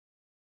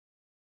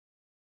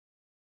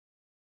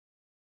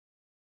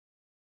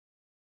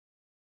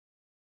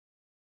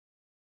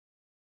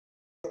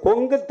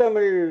கொங்கு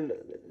தமிழ்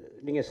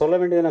நீங்கள் சொல்ல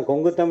வேண்டியது நான்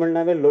கொங்கு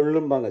தமிழ்னாவே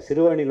லொல்லும்பாங்க,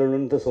 சிறுவாணி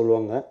லொல்லுன்னு தான்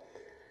சொல்லுவாங்க.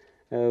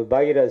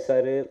 பாக்யராஜ்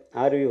சார்,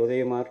 ஆர்வி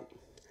உதயகுமார்,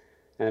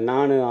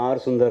 நான்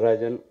ஆர்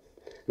சுந்தரராஜன்,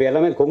 இப்போ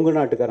எல்லாமே கொங்கு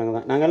நாட்டுக்காரங்க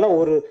தான். நாங்கள்லாம்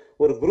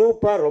ஒரு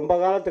குரூப்பாக ரொம்ப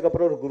காலத்துக்கு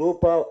அப்புறம் ஒரு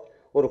குரூப்பாக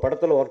ஒரு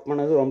படத்தில் ஒர்க்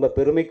பண்ணது ரொம்ப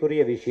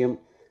பெருமைக்குரிய விஷயம்.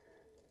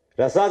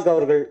 ரசாக்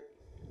அவர்கள்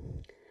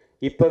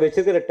இப்போ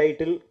வச்சுக்கிற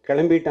டைட்டில்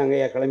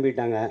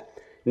கிளம்பிட்டாங்க.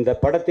 இந்த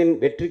படத்தின்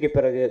வெற்றிக்கு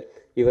பிறகு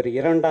இவர்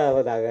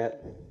இரண்டாவதாக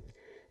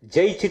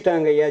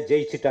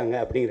ஜெயிச்சிட்டாங்க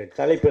அப்படிங்கிற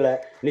தலைப்பில்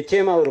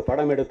நிச்சயமாக ஒரு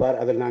படம் எடுப்பார்.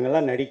 அதில்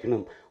நாங்கள்லாம்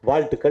நடிக்கணும்.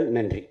 வாழ்த்துக்கள்,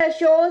 நன்றி.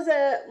 ஷோஸ்,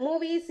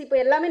 மூவிஸ் இப்போ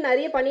எல்லாமே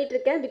நிறைய பண்ணிட்டு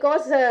இருக்கேன்.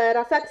 பிகாஸ்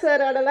ரசாக்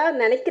சாரோடலாம்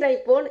நினைக்கிறேன்.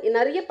 இப்போ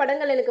நிறைய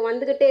படங்கள் எனக்கு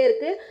வந்துக்கிட்டே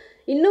இருக்குது.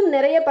 இன்னும்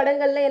நிறைய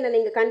படங்களில் என்னை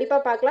நீங்கள்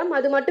கண்டிப்பாக பார்க்கலாம்.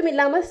 அது மட்டும்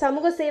இல்லாமல்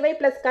சமூக சேவை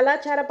ப்ளஸ்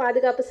கலாச்சார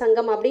பாதுகாப்பு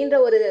சங்கம் அப்படின்ற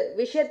ஒரு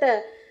விஷயத்த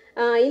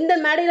இந்த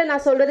மேடையில்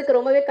நான் சொல்கிறதுக்கு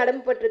ரொம்பவே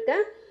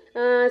கடமைப்பட்டிருக்கேன்.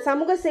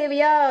 சமூக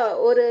சேவையாக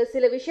ஒரு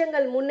சில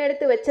விஷயங்கள்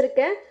முன்னெடுத்து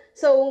வச்சுருக்கேன்.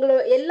 ஸோ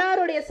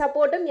எல்லாருடைய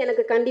சப்போர்ட்டும்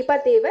எனக்கு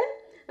கண்டிப்பாக தேவை.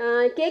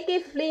 கேகே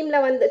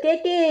ஃபிலிமில் வந்து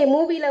கேகே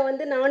மூவியில்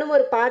வந்து நானும்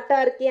ஒரு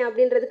பார்ட்டாக இருக்கேன்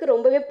அப்படின்றதுக்கு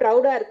ரொம்பவே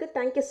ப்ரௌடாக இருக்குது.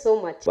 Thank you so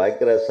much.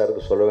 பாக்யராஜ்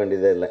சாருக்கு சொல்ல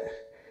வேண்டியதே இல்லை.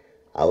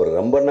 அவர்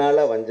ரொம்ப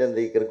நாளாக வஞ்சம்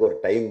தைக்கிறதுக்கு ஒரு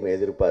டைம்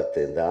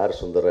எதிர்பார்த்து இந்த ஆர்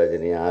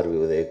சுந்தரராஜனையும் ஆர்வி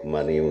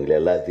உதயகுமாரையும் இவங்களை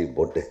எல்லாத்தையும்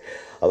போட்டு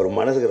அவர்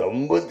மனசுக்கு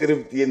ரொம்ப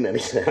திருப்தின்னு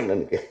நினைக்கிறேன்.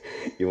 எனக்கு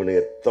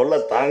இவனுக்கு தொல்லை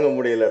தாங்க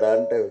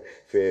முடியலடான்ட்டு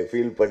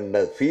ஃபீல்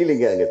பண்ண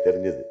ஃபீலிங்கு அங்கே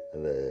தெரிஞ்சுது.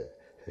 அந்த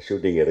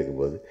ஷூட்டிங்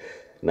எடுக்கும்போது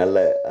நல்ல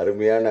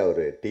அருமையான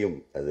ஒரு டீம்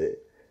அது.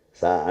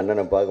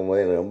 அண்ணனை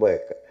பார்க்கும்போது எனக்கு ரொம்ப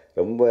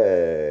ரொம்ப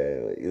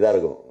இதாக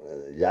இருக்கும்,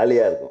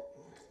 ஜாலியாக இருக்கும்.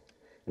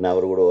 நான்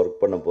அவர் கூட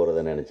ஒர்க் பண்ண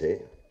போகிறத நினச்சி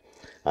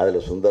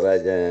அதில்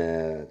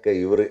சுந்தரராஜனுக்கு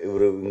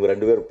இவங்க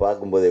ரெண்டு பேரும்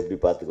பார்க்கும்போது எப்படி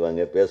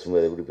பார்த்துக்குவாங்க,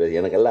 பேசும்போது எப்படி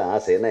எனக்கெல்லாம்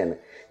ஆசை. ஏன்னா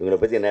இவங்களை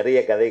பற்றி நிறைய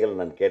கதைகள்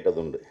நான்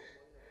கேட்டதுண்டு.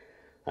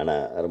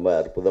 ஆனால் ரொம்ப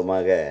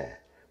அற்புதமாக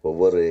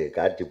ஒவ்வொரு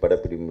காட்சி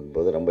படப்பிடிப்பின்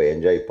போது ரொம்ப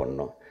என்ஜாய்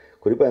பண்ணோம்.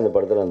 குறிப்பாக இந்த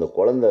படத்தில் அந்த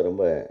குழந்தை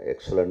ரொம்ப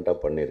எக்ஸலண்ட்டாக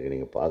பண்ணியிருக்கு,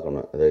 நீங்கள்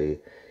பார்க்கணும்.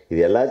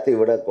 இது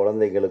எல்லாத்தையும் விட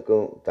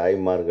குழந்தைங்களுக்கும்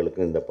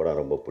தாய்மார்களுக்கும் இந்த படம்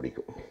ரொம்ப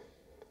பிடிக்கும்.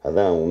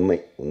 அதுதான்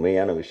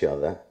உண்மையான விஷயம்.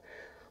 அதுதான்.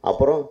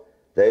 அப்புறம்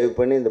தயவு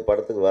பண்ணி இந்த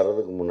படத்துக்கு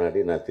வர்றதுக்கு முன்னாடி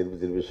நான்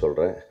திருப்பி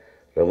சொல்கிறேன்,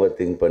 ரொம்ப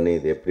திங்க் பண்ணி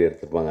இது எப்படி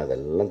எடுத்துருப்பாங்க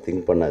அதெல்லாம்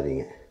திங்க்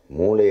பண்ணாதீங்க.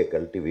 மூளையை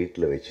கழட்டி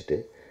வீட்டில் வச்சுட்டு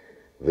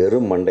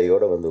வெறும்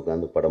மண்டையோடு வந்து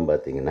உட்காந்து படம்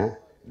பார்த்தீங்கன்னா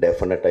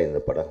டெஃபினட்டாக இந்த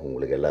படம்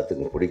உங்களுக்கு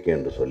எல்லாத்துக்கும் பிடிக்கும்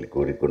என்று சொல்லி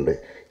கூறிக்கொண்டு,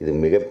 இது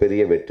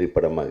மிகப்பெரிய வெற்றி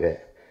படமாக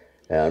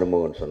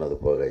அனுபவம் சொன்னது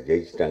போக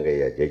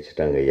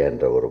ஜெயிச்சிட்டாங்கய்யா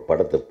என்ற ஒரு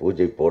படத்தை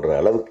பூஜை போடுற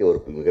அளவுக்கு ஒரு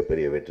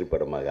மிகப்பெரிய வெற்றி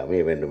படமாக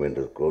அமைய வேண்டும்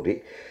என்று கூறி,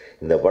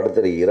 இந்த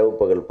படத்தில் இரவு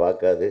பகல்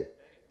பார்க்காது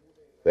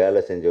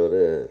வேலை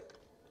செஞ்சவர்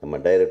நம்ம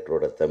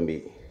டைரக்டரோட தம்பி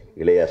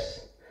இளையாஸ்,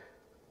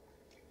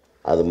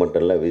 அது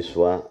மட்டும் இல்லை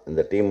விஸ்வா,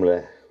 இந்த டீமில்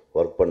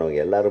ஒர்க் பண்ணவங்க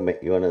எல்லாருமே,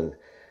 ஈவன்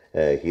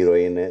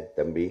ஹீரோயின்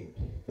தம்பி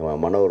நம்ம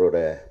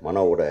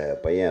மனோவோட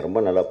பையன் ரொம்ப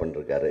நல்லா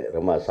பண்ணிருக்காரு.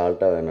 ரொம்ப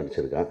அசால்ட்டாக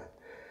நடிச்சிருக்கான்.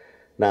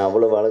 நான்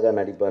அவ்வளோ அழகாக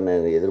நடிப்பான்னு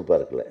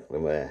எதிர்பார்க்கல.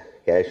 ரொம்ப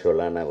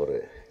கேஷுவலான ஒரு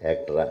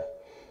ஆக்டராக,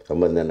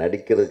 ரொம்ப இந்த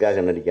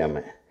நடிக்கிறதுக்காக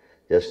நடிக்காமல்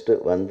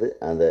ஜஸ்ட்டு வந்து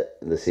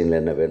இந்த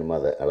சீனில் என்ன வேணுமோ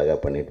அதை அழகாக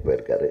பண்ணிட்டு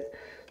போயிருக்காரு.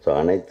 ஸோ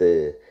அனைத்து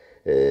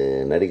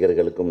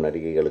நடிகர்களுக்கும்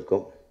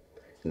நடிகைகளுக்கும்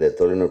இந்த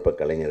தொழில்நுட்ப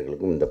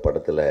கலைஞர்களுக்கும் இந்த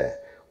படத்தில்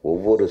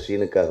ஒவ்வொரு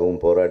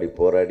சீனுக்காகவும்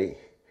போராடி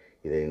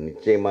இதை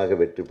நிச்சயமாக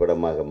வெற்றி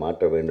படமாக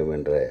மாற்ற வேண்டும்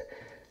என்ற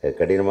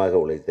கடினமாக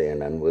உழைத்த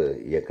என் அன்பு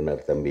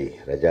இயக்குனர் தம்பி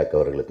ரஜாக்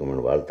அவர்களுக்கும்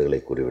என் வாழ்த்துக்களை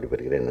கூறி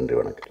விடைபெறுகிறேன். நன்றி,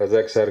 வணக்கம்.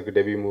 ரஜாக் சாருக்கு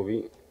டெபியூ மூவி.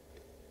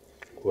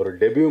 ஒரு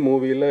டெபியூ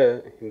மூவியில்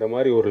இந்த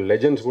மாதிரி ஒரு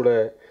லெஜண்ட்ஸ் கூட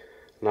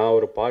நான்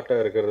ஒரு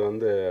பார்ட்டாக இருக்கிறது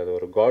வந்து அது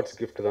ஒரு காட்ஸ்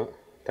கிஃப்ட் தான்.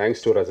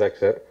 Thanks to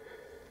Razak sir.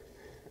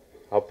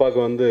 அப்பாவுக்கு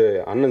வந்து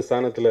அண்ணன்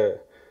ஸ்தானத்தில்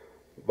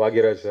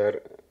Bhagyaraj sir,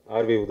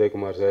 RV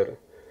Udhayakumar sir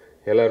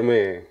எல்லாருமே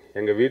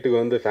எங்கள் வீட்டுக்கு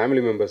வந்து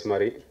ஃபேமிலி மெம்பர்ஸ்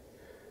மாதிரி.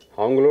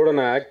 அவங்களோட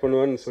நான் ஆக்ட்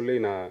பண்ணுவேன்னு சொல்லி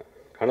நான்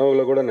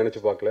கனவுகளை கூட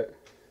நினச்சி பார்க்கல.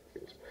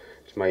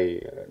 It's my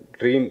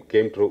dream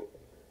game true.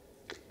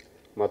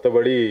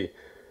 மற்றபடி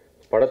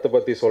படத்தை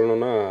பற்றி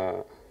சொல்லணுன்னா,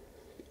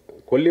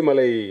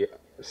 கொல்லிமலை,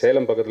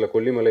 சேலம் பக்கத்தில்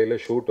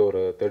கொல்லிமலையில் ஷூட்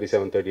ஒரு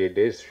 37-38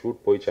 டேஸ்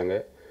ஷூட் போயிச்சாங்க.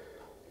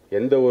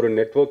 எந்த ஒரு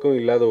நெட்வொர்க்கும்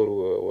இல்லாத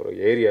ஒரு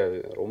ஏரியா. அது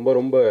ரொம்ப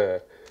ரொம்ப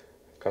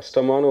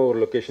கஷ்டமான ஒரு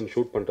லொக்கேஷன்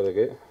ஷூட்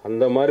பண்ணுறதுக்கு.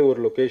 அந்த மாதிரி ஒரு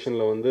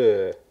லொக்கேஷனில் வந்து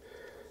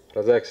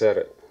ரஜாக்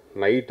சார்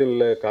நைட்டு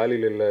இல்லை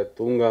காலையில் இல்லை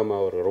தூங்காமல்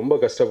அவர் ரொம்ப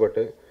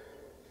கஷ்டப்பட்டு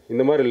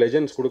இந்த மாதிரி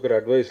லெஜண்ட்ஸ் கொடுக்குற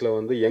அட்வைஸில்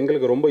வந்து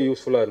எங்களுக்கு ரொம்ப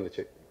யூஸ்ஃபுல்லாக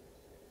இருந்துச்சு.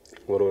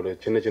 ஒரு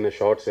சின்ன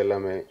ஷார்ட்ஸ்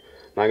எல்லாமே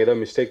நாங்கள்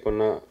எதாவது மிஸ்டேக்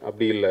பண்ணால்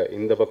அப்படி இல்லை,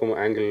 இந்த பக்கம்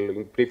ஆங்கிள்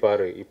இப்படி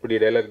பாரு, இப்படி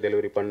டைலாக்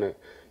டெலிவரி பண்ணு,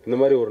 இந்த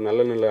மாதிரி ஒரு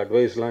நல்ல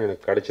அட்வைஸ்லாம்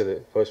எனக்கு கிடச்சிது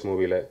ஃபர்ஸ்ட்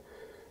மூவியில்.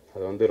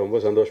 அது வந்து ரொம்ப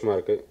சந்தோஷமாக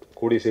இருக்குது.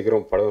 கூடி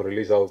சீக்கிரம் படம்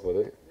ரிலீஸ் ஆக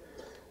போகுது.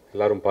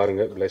 எல்லோரும்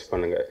பாருங்கள், ப்ளஸ்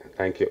பண்ணுங்கள்.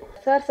 தேங்க்யூ.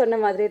 சார் சொன்ன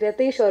மாதிரி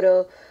ரதீஷ்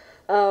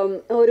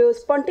ஒரு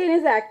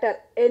ஸ்பான்டேனியஸ் ஆக்டர்.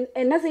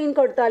 என்ன சீன்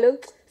கொடுத்தாலும்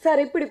சார்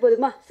இப்படி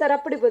போதுமா, சார்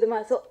அப்படி போதுமா.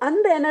 ஸோ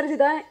அந்த எனர்ஜி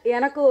தான்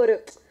எனக்கு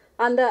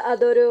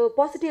அது ஒரு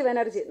பாசிட்டிவ்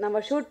எனர்ஜி. நம்ம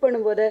ஷூட்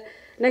பண்ணும்போது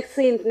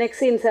next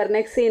scene sir,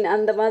 next scene,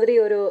 அந்த மாதிரி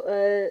ஒரு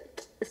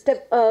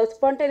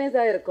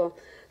ஸ்பான்டேனியஸாக இருக்கும்.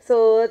 So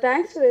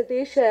thanks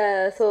Ratheesh.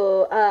 ஸோ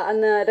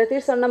அந்த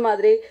ரதீஷ் சொன்ன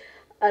மாதிரி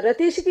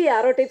ரதீஷ்க்கு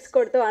யாரோ டிப்ஸ்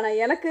கொடுத்தோம், ஆனால்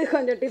எனக்கு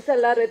கொஞ்சம் டிப்ஸ்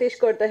எல்லாம்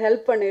ரதீஷ் கொடுத்து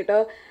ஹெல்ப்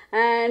பண்ணிட்டோம்.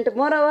 And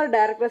more over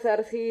director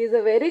sir, he is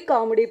a very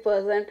comedy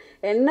person.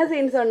 என்ன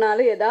சீன்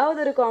சொன்னாலும்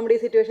ஏதாவது ஒரு காமெடி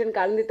சுச்சுவேஷன்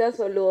கலந்து தான்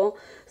சொல்லுவோம்.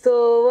 So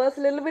was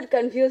little bit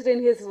confused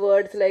in his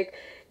words. Like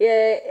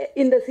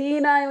இந்த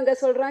சீனாக இவங்க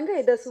சொல்கிறாங்க,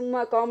 இதை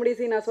சும்மா காமெடி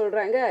சீனாக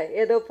சொல்கிறாங்க,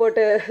 ஏதோ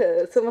போட்டு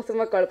சும்மா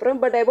சும்மா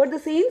குழப்பறோம். But about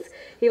the scenes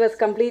he was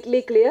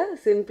completely clear,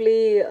 simply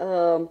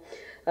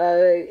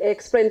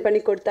explain பண்ணி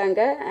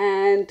கொடுத்தாங்க.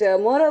 And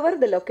more over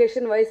the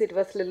location wise it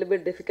was little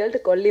bit difficult.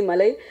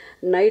 Kollimalai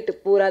night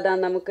பூரா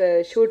தான் நமக்கு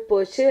ஷூட்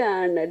போச்சு.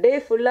 அண்ட் டே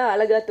ஃபுல்லாக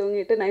அழகாக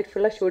தூங்கிட்டு நைட்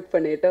ஃபுல்லாக ஷூட்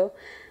பண்ணிட்டோம்.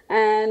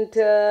 அண்ட்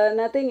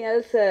நத்திங்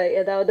எல்ஸ்,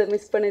 ஏதாவது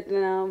மிஸ்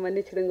பண்ணிட்டுனா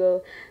மன்னிச்சிடுங்கோ.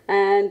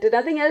 அண்ட்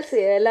நத்திங் எல்ஸ்,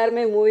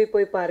 எல்லாருமே மூவி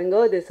போய்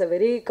பாருங்கோ. This a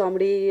very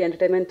comedy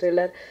entertainment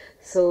thriller.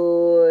 So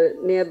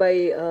nearby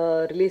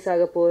release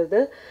ஆக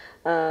போகுது.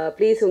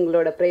 ப்ளீஸ்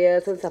உங்களோட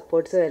ப்ரேயர்ஸும்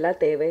சப்போர்ட்ஸும் எல்லாம்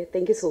தேவை.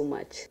 Thank you so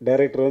much.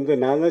 டைரக்டர் வந்து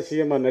நான் தான்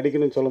சிஎம்மாக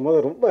நடிக்கணும்னு சொல்லும் போது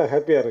ரொம்ப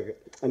ஹாப்பியாக இருக்குது.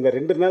 அந்த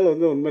 2 நாள்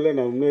வந்து உண்மையிலே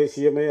நான் உண்மையே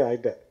சிஎம்ஏ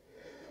ஆகிட்டேன்.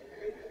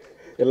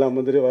 எல்லா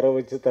மந்திரியும் வர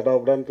வச்சு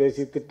தடாபடான்னு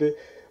பேசி திட்டு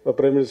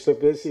பிரைம்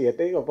மினிஸ்டர் பேசி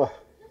எட்டையப்பா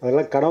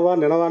அதெல்லாம் கனவா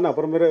நினவான்னு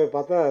அப்புறமேலே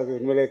பார்த்தா அது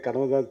உண்மையிலே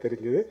கனவு தான்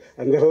தெரிஞ்சுது.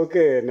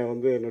 அந்தளவுக்கு என்னை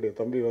வந்து என்னுடைய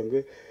தம்பி வந்து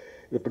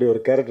இப்படி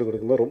ஒரு கேரக்டர்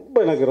கொடுக்கும்போது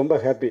ரொம்ப எனக்கு ரொம்ப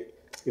ஹாப்பி.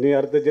 இனி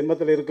அடுத்த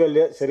ஜென்மத்தில் இருக்கோ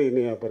இல்லையா, சரி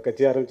இனி அப்போ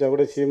கட்சி ஆரம்பித்தா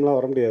கூட சிஎம்லாம்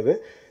வர முடியாது,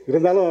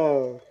 இருந்தாலும்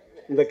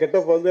இந்த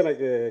கெட்டப் வந்து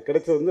எனக்கு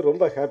கிடைச்சது வந்து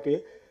ரொம்ப ஹாப்பி.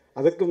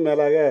 அதுக்கும்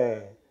மேலாக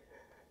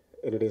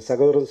என்னுடைய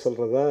சகோதரன்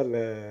சொல்கிறதா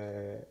இல்லை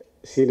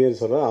சீனியர்னு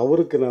சொல்கிறதா,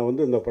 அவருக்கு நான்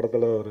வந்து இந்த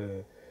படத்தில் ஒரு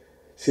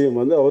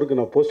சிஎம் வந்து அவருக்கு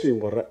நான்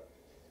போஸ்டிங் போடுறேன்.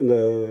 இந்த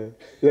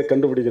இதை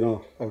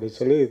கண்டுபிடிக்கணும் அப்படின்னு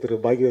சொல்லி திரு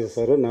பாக்யராஜ்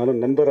சாரும்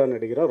நானும் நண்பராக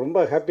நடிக்கிறோம். ரொம்ப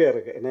ஹாப்பியாக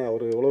இருக்குது. ஏன்னா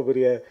அவர் எவ்வளோ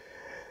பெரிய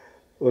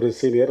ஒரு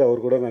சீனியர்,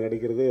 அவர் கூட நான்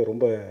நடிக்கிறது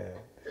ரொம்ப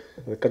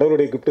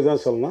கடவுளுடைய கிஃப்ட்டு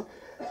தான் சொல்லணும்.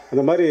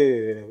 அந்த மாதிரி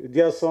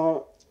வித்தியாசம்,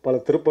 பல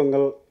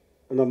திருப்பங்கள்,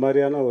 அந்த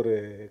மாதிரியான ஒரு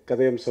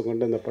கதையம்சம்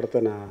கொண்டு இந்த படத்தை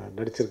நான்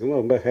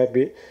நடிச்சிருக்கேன். ரொம்ப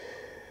ஹாப்பி.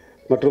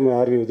 மற்றும்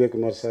ஆர்வி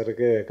உதயகுமார்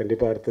சாருக்கு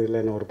கண்டிப்பாக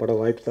அடுத்ததில் நான் ஒரு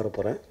படம் வாய்ப்பு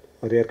தரப்போகிறேன்.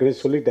 அவர் ஏற்கனவே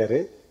சொல்லிட்டார்.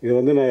 இது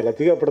வந்து நான்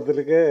லத்திகா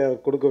படத்துக்கு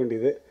அவர் கொடுக்க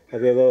வேண்டியது,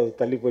 அது ஏதோ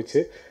தள்ளி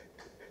போச்சு.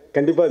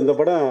 கண்டிப்பாக இந்த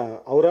படம்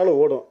அவரால்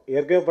ஓடும்.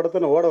 ஏற்கனவே படத்தை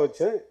நான் ஓட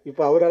வச்சேன்,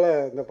 இப்போ அவரால்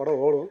இந்த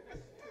படம் ஓடும்.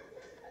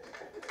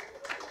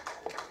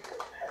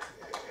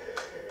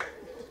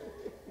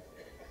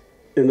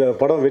 இந்த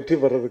படம் வெற்றி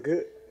பெறதுக்கு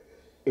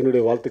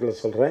என்னுடைய வாழ்த்துக்களை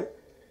சொல்கிறேன்.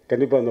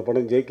 கண்டிப்பாக அந்த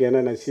படம் ஜெயிக்க, ஏன்னா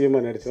நான்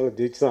சிஎம்மாக நடித்தாலும்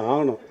ஜெயிச்சு தான்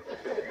ஆகணும்.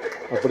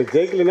 அப்படி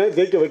ஜெயிக்கலைன்னா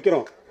ஜெயிக்க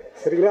வைக்கிறோம்.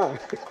 சரிங்களா?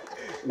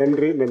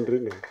 நன்றி நன்றி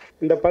நன்றி.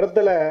 இந்த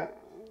படத்தில்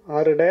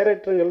 6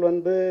 டைரக்டருங்கள்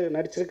வந்து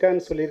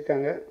நடிச்சிருக்கான்னு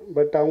சொல்லியிருக்காங்க.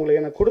 பட்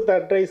அவங்களுக்கு எனக்கு கொடுத்த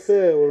அட்வைஸு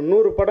ஒரு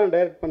 100 படம்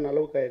டைரக்ட் பண்ண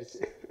அளவுக்கு ஆயிடுச்சு.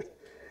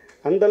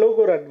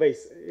 அந்தளவுக்கு ஒரு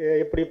அட்வைஸ்,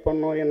 எப்படி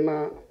பண்ணோம்,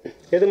 என்ன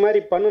எது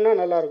மாதிரி பண்ணுனா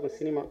நல்லாயிருக்கும்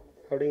சினிமா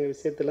அப்படிங்கிற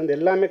விஷயத்துலேருந்து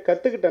எல்லாமே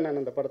கற்றுக்கிட்டேன்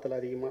நான் அந்த படத்தில்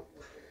அதிகமாக.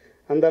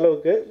 அந்த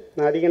அளவுக்கு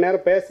நான் அதிக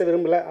நேரம் பேச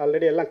விரும்பலை.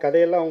 ஆல்ரெடி எல்லாம்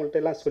கதையெல்லாம்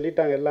அவங்கள்ட்ட எல்லாம்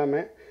சொல்லிட்டாங்க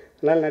எல்லாமே.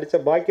 அதனால் நடித்த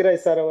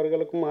பாக்யராஜ் சார்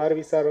அவர்களுக்கும்,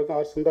 ஆர்வி சாருக்கும்,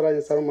 ஆர்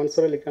சுந்தரராஜன் சாரும்,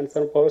 மன்சூர் அலிகான்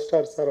சாரும், பவர்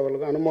ஸ்டார் சார்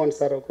அவர்களுக்கும், அனுமோகன்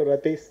சார் அவருக்கும்,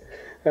 ரதீஷ்,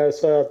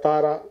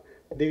 தாரா,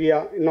 திவ்யா,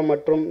 இன்னும்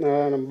மற்றும்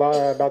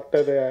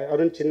டாக்டர்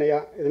அருண் சின்னையா,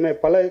 இதுமாதிரி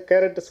பல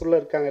கேரக்டர்ஸ் உள்ளே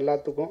இருக்காங்க.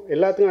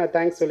 எல்லாத்துக்கும் நான்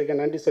தேங்க்ஸ்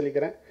சொல்லிக்கிறேன், நன்றி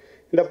சொல்லிக்கிறேன்.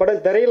 இந்த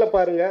படம் திரையில்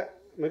பாருங்கள்,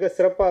 மிக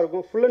சிறப்பாக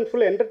இருக்கும். Full and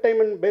full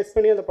entertainment base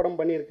பண்ணி அந்த படம்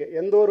பண்ணியிருக்கு.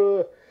 எந்த ஒரு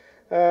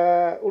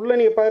உள்ளே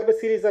நீங்கள் பார்க்குறப்ப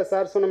சீரியஸாக,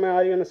 சார் சொன்ன மாதிரி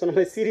ஆரியன்னு சொன்ன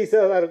மாதிரி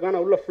சீரியஸாக தான் இருக்கும்.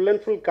 ஆனால் உள்ள ஃபுல்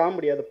அண்ட் ஃபுல்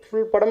காமெடி. அது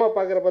ஃபுல் படமாக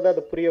பார்க்குறப்ப தான்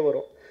அது புரிய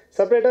வரும்.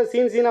 செப்பரேட்டாக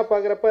சீனாக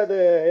பார்க்குறப்ப அது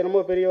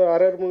என்னமோ பெரிய ஒரு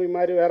ஹரர் மூவி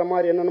மாதிரி வேறு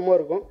மாதிரி என்னென்னமோ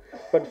இருக்கும்.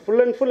 But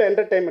full and full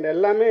entertainment,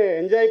 எல்லாமே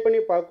என்ஜாய் பண்ணி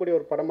பார்க்கக்கூடிய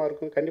ஒரு படமாக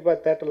இருக்கும். கண்டிப்பாக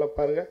தேட்டரில்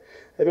பாருங்கள்.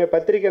 அதுமாதிரி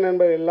பத்திரிக்கை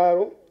நண்பர்கள்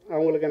எல்லோரும்,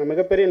 அவங்களுக்கு நான்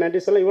மிகப்பெரிய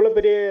நன்றி சொல்ல. இவ்வளோ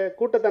பெரிய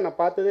கூட்டத்தை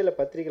நான் பார்த்ததே இல்லை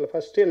பத்திரிக்கையில்,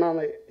 ஃபஸ்ட்டு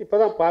நான் இப்போ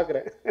தான்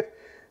பார்க்குறேன்.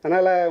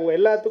 அதனால் உங்கள்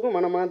எல்லாத்துக்கும்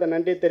மனமார்ந்த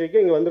நன்றியை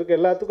தெரிவிக்கும். இங்கே வந்திருக்க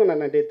எல்லாத்துக்கும்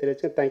நான் நன்றியை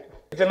தெரிவிச்சேன். தேங்க்யூ.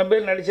 இத்தனை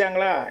பேர்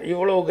நடித்தாங்களா,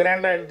 இவ்வளோ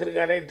கிராண்டாக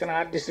எடுத்திருக்காரு, இத்தனை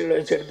ஆர்டிஸ்ட்டுகளை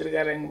வச்சு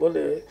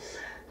எடுத்திருக்காருங்கும்போது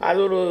அது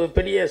ஒரு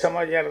பெரிய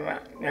சமாச்சாரம்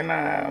தான். ஏன்னா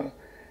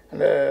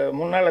அந்த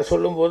முன்னால்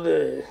சொல்லும்போது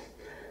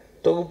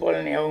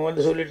தொகுப்பாளனி அவங்க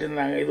வந்து சொல்லிட்டு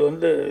இருந்தாங்க, இது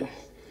வந்து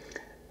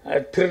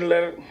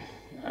த்ரில்லர்,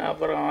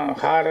 அப்புறம்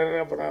ஹாரர்,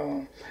 அப்புறம்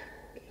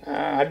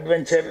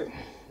அட்வென்ச்சர்,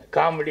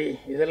 காமெடி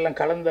இதெல்லாம்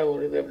கலந்த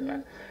ஒரு இது. அப்படின்னா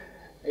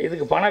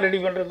இதுக்கு பணம் ரெடி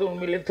பண்ணுறது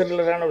உண்மையிலேயே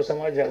த்ரில்லரான ஒரு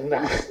சமாச்சாரம்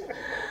தான்.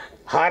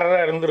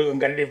 ஹாரராக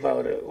இருந்திருக்கும் கண்டிப்பாக.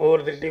 அவர்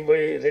ஒவ்வொருத்திட்டையும்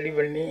போய் ரெடி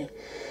பண்ணி,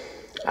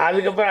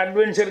 அதுக்கப்புறம்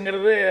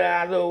அட்வென்ச்சருங்கிறது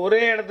அது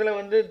ஒரே இடத்துல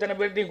வந்து இத்தனை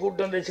பேர்த்தையும்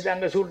கூப்பிட்டு வந்து வச்சுட்டு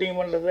அங்கே ஷூட்டிங்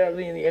பண்ணுறது,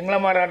 அது எங்களை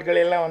மாதிரி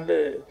ஆட்கள் எல்லாம் வந்து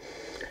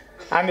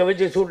அங்கே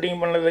வச்சு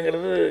ஷூட்டிங்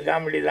பண்ணதுங்கிறது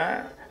காமெடி தான்,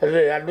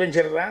 அது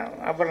அட்வென்ச்சர் தான்.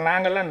 அப்புறம்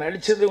நாங்கள்லாம்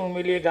நடித்தது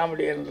உண்மையிலேயே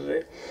காமெடியாக இருந்தது.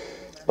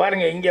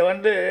 பாருங்கள், இங்கே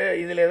வந்து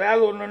இதில்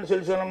ஏதாவது ஒன்றுன்னு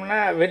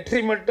சொன்னோம்னா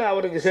வெற்றி மட்டும்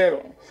அவருக்கு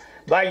சேரும்.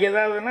 பாக்கி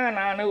ஏதாவதுன்னா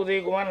நான்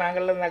உதயகுமார்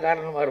நாங்கள்லாம் தான்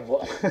காரணமாக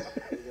இருப்போம்.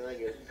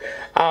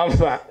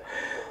 ஆமாம்,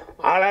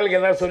 ஆளாளுக்கு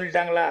எதாவது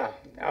சொல்லிட்டாங்களா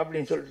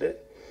அப்படின்னு சொல்லிட்டு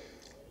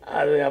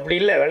அது அப்படி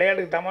இல்லை.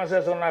 விளையாட்டுக்கு தமாஷா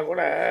சொன்னால்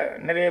கூட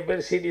நிறைய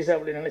பேர் சீரியஸாக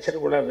அப்படி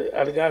நினச்சிடக்கூடாது.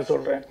 அதுக்காக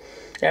சொல்கிறேன்.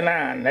 ஏன்னா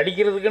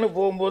நடிக்கிறதுக்குன்னு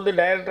போகும்போது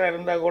டைரக்டராக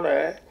இருந்தால் கூட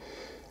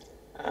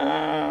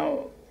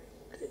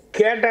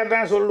கேட்டால்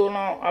தான்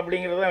சொல்லணும்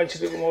அப்படிங்கிறதான்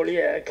வச்சுட்டு இருக்கும்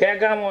ஒழிய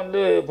கேட்காம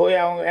வந்து போய்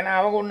அவங்க ஏன்னா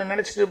அவங்க ஒன்று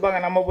நினச்சிட்டு இருப்பாங்க,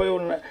 நம்ம போய்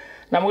ஒன்று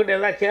நம்மக்கிட்ட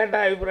எதாவது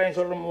கேட்டால் அபிப்பிராயம்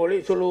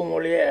சொல்லுவோம்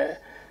ஒழிய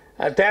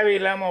அது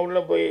தேவையில்லாமல்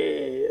உள்ளே போய்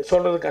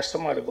சொல்கிறது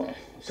கஷ்டமாக இருக்கும்.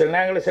 சில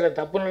நேரங்களில் சில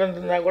தப்பு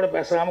நடந்திருந்தால் கூட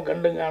பேசாமல்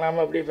கண்டும்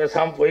காணாமல் அப்படியே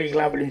பேசாமல்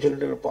போய்க்கலாம் அப்படின்னு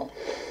சொல்லிட்டு இருப்போம்.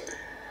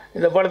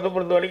 இந்த படத்தை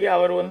பொறுத்த வரைக்கும்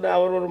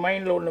அவர் ஒரு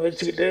மைண்டில் ஒன்று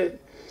வச்சுக்கிட்டு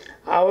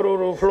அவர்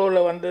ஒரு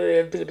ஃப்ளோவில்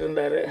எடுத்துக்கிட்டு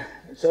இருந்தார்.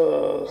 ஸோ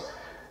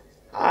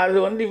அது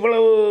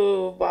இவ்வளவு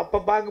அப்போ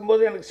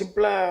பார்க்கும்போது எனக்கு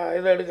சிம்பிளாக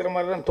இதை எடுக்கிற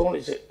மாதிரி தான்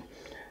தோணுச்சு.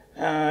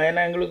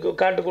 ஏன்னா எங்களுக்கு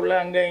காட்டுக்குள்ளே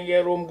அங்கே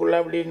இங்கே ரூம்குள்ளே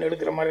அப்படின்னு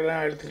எடுக்கிற மாதிரி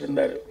தான் எடுத்துகிட்டு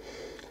இருந்தார்.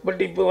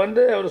 பட் இப்போ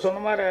அவர்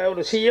சொன்ன மாதிரி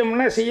ஒரு சிஎம்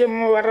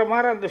வர்ற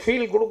மாதிரி அந்த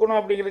ஃபீல் கொடுக்கணும்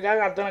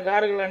அப்படிங்கிறதுக்காக அத்தனை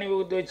கார்கள்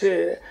அணிவகுத்து வச்சு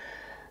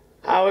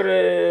அவர்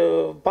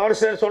பவர்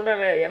ஸ்டார்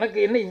சொல்கிறாரு, எனக்கு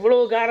என்ன இவ்வளோ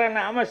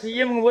காரான ஆமாம்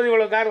சிஎம்ங்கும் போது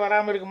இவ்வளோ கார்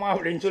வராமல் இருக்குமா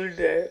அப்படின்னு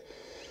சொல்லிட்டு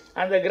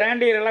அந்த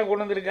கிராண்டியரெல்லாம்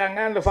கொண்டு வந்திருக்காங்க.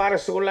 அந்த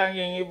ஃபாரஸ்ட்டுக்குள்ளே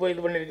அங்கேயும் இங்கேயும் போய்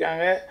இது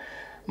பண்ணியிருக்காங்க.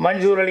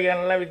 மன்சூர்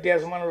அலிகான்லாம்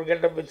வித்தியாசமான ஒரு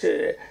கெட்டப் வச்சு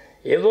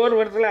ஏதோ ஒரு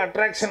விதத்தில்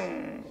அட்ராக்ஷன்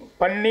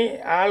பண்ணி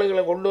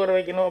ஆளுகளை கொண்டு வர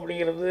வைக்கணும்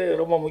அப்படிங்கிறது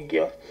ரொம்ப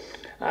முக்கியம்.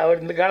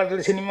 அவர் இந்த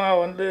காலத்தில் சினிமா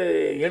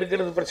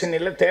எடுக்கிறது பிரச்சனை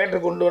இல்லை,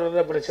 தேட்டர் கொண்டு வர்றது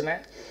தான் பிரச்சனை.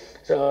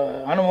 ஸோ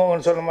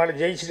அனுமோகன் சொன்ன மாதிரி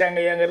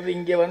ஜெயிச்சிட்டாங்கய்யாங்கிறது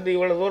இங்கே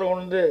இவ்வளோ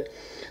தூரம்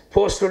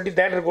போஸ்ட் ஒட்டி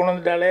தேட்டர் கொண்டு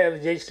வந்துட்டாலே அது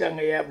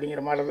ஜெயிச்சிட்டாங்கய்யா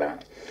அப்படிங்கிற மாதிரி தான்.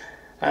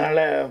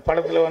 அதனால்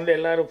படத்தில்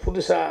எல்லோரும்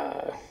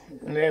புதுசாக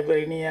நிறைய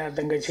பேர் இனியா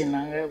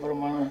தங்கச்சின்னாங்க,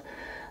 அப்புறம்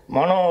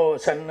மனோ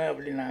சன்னு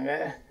அப்படின்னாங்க.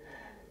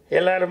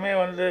 எல்லாருமே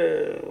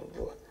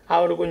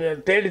அவர்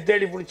கொஞ்சம்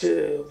தேடி பிடிச்சி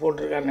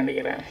போட்டிருக்காருன்னு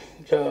நினைக்கிறேன்.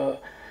 ஸோ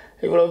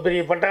இவ்வளோ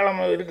பெரிய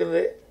பட்டாளம்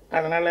இருக்குது,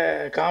 அதனால்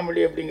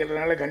காமெடி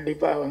அப்படிங்கிறதுனால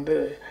கண்டிப்பாக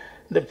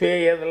இந்த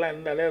பேய் அதெல்லாம்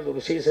இருந்தாலே அது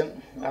ஒரு சீசன்,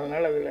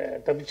 அதனால் அதில்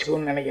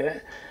தப்பிச்சுக்குன்னு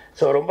நினைக்கிறேன்.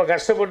 ஸோ ரொம்ப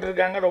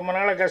கஷ்டப்பட்டுருக்காங்க, ரொம்ப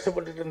நாளாக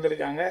கஷ்டப்பட்டுட்டு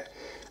இருந்திருக்காங்க.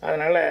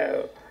 அதனால்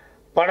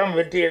படம்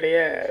வெற்றியடைய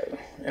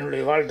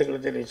என்னுடைய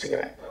வாழ்த்துக்களை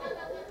தெரிவிச்சுக்கிறேன்.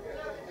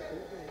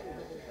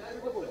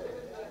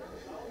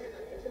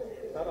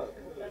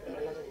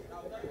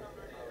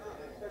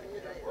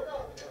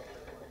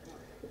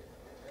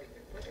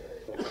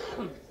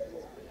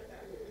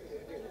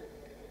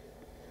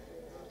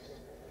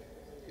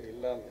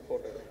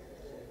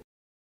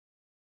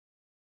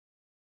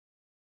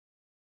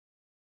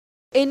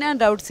 இன்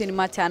அண்ட் அவுட்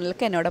சினிமா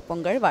சேனலுக்கு என்னோட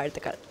பொங்கல்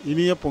வாழ்த்துக்கள்.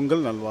 இனிய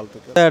பொங்கல்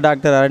நல்வாழ்த்துக்கள்.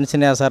 டாக்டர்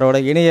அரண்சினியா சாரோட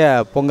இனிய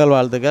பொங்கல்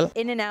வாழ்த்துக்கள்.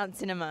 In and out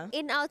cinema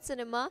in out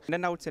cinema in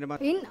and out cinema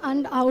in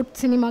and out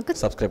சினிமாக்கு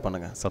சப்ஸ்கிரைப்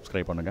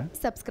பண்ணுங்க.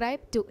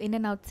 subscribe to in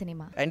and out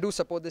cinema and do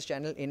support this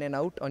channel in and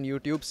out on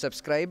YouTube.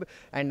 Subscribe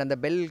and on the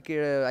bell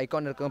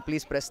icon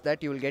please press that.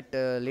 You will get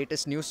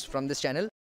latest news from this channel.